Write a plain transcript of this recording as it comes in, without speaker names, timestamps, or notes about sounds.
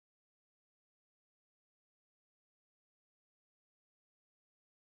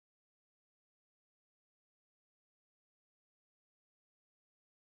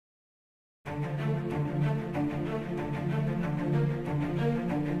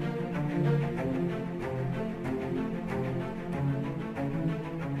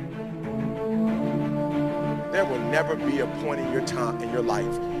There will never be a point in your time, in your life,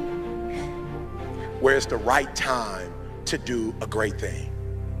 where it's the right time to do a great thing.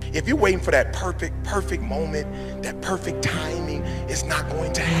 If you're waiting for that perfect moment, that perfect timing, it's not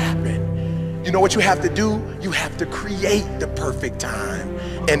going to happen. You know what you have to do? You have to create the perfect time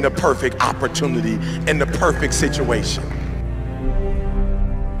and the perfect opportunity and the perfect situation.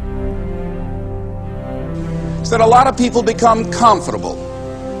 So that a lot of people become comfortable.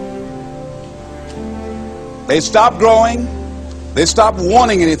 They stop growing, they stop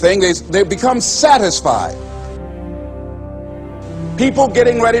wanting anything, they become satisfied. People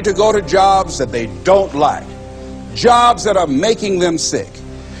getting ready to go to jobs that they don't like, jobs that are making them sick.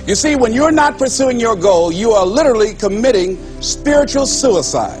 You see, when you're not pursuing your goal, you are literally committing spiritual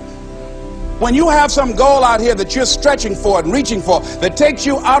suicide. When you have some goal out here that you're stretching for and reaching for that takes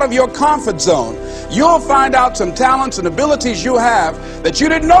you out of your comfort zone, you'll find out some talents and abilities you have that you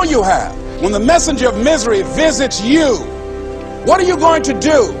didn't know you have. When the messenger of misery visits you, what are you going to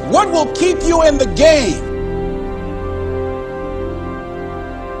do? What will keep you in the game?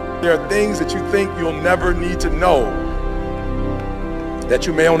 There are things that you think you'll never need to know, that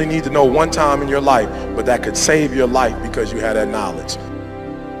you may only need to know one time in your life, but that could save your life because you had that knowledge.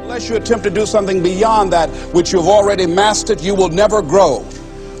 Unless you attempt to do something beyond that which you've already mastered, you will never grow.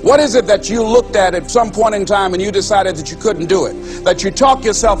 What is it that you looked at some point in time and you decided that you couldn't do it, that you talked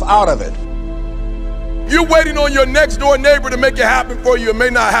yourself out of it? You're waiting on your next door neighbor to make it happen for you, it may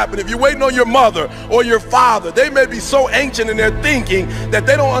not happen. If you're waiting on your mother or your father, they may be so ancient in their thinking that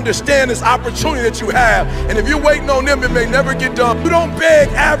they don't understand this opportunity that you have. And if you're waiting on them, it may never get done. You don't beg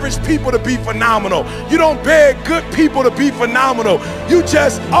average people to be phenomenal. You don't beg good people to be phenomenal. You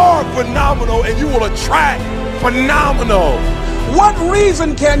just are phenomenal and you will attract phenomenal. What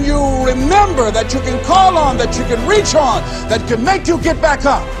reason can you remember that you can call on, that you can reach on, that can make you get back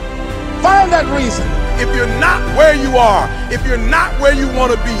up? Find that reason. If you're not where you are, if you're not where you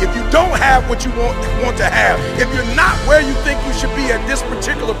want to be, if you don't have what you want to have, if you're not where you think you should be at this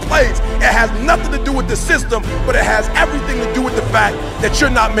particular place, it has nothing to do with the system, but it has everything to do with the fact that you're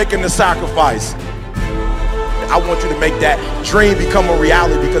not making the sacrifice. I want you to make that dream become a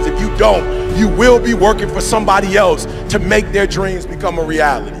reality, because if you don't, you will be working for somebody else to make their dreams become a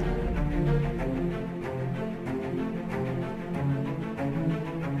reality.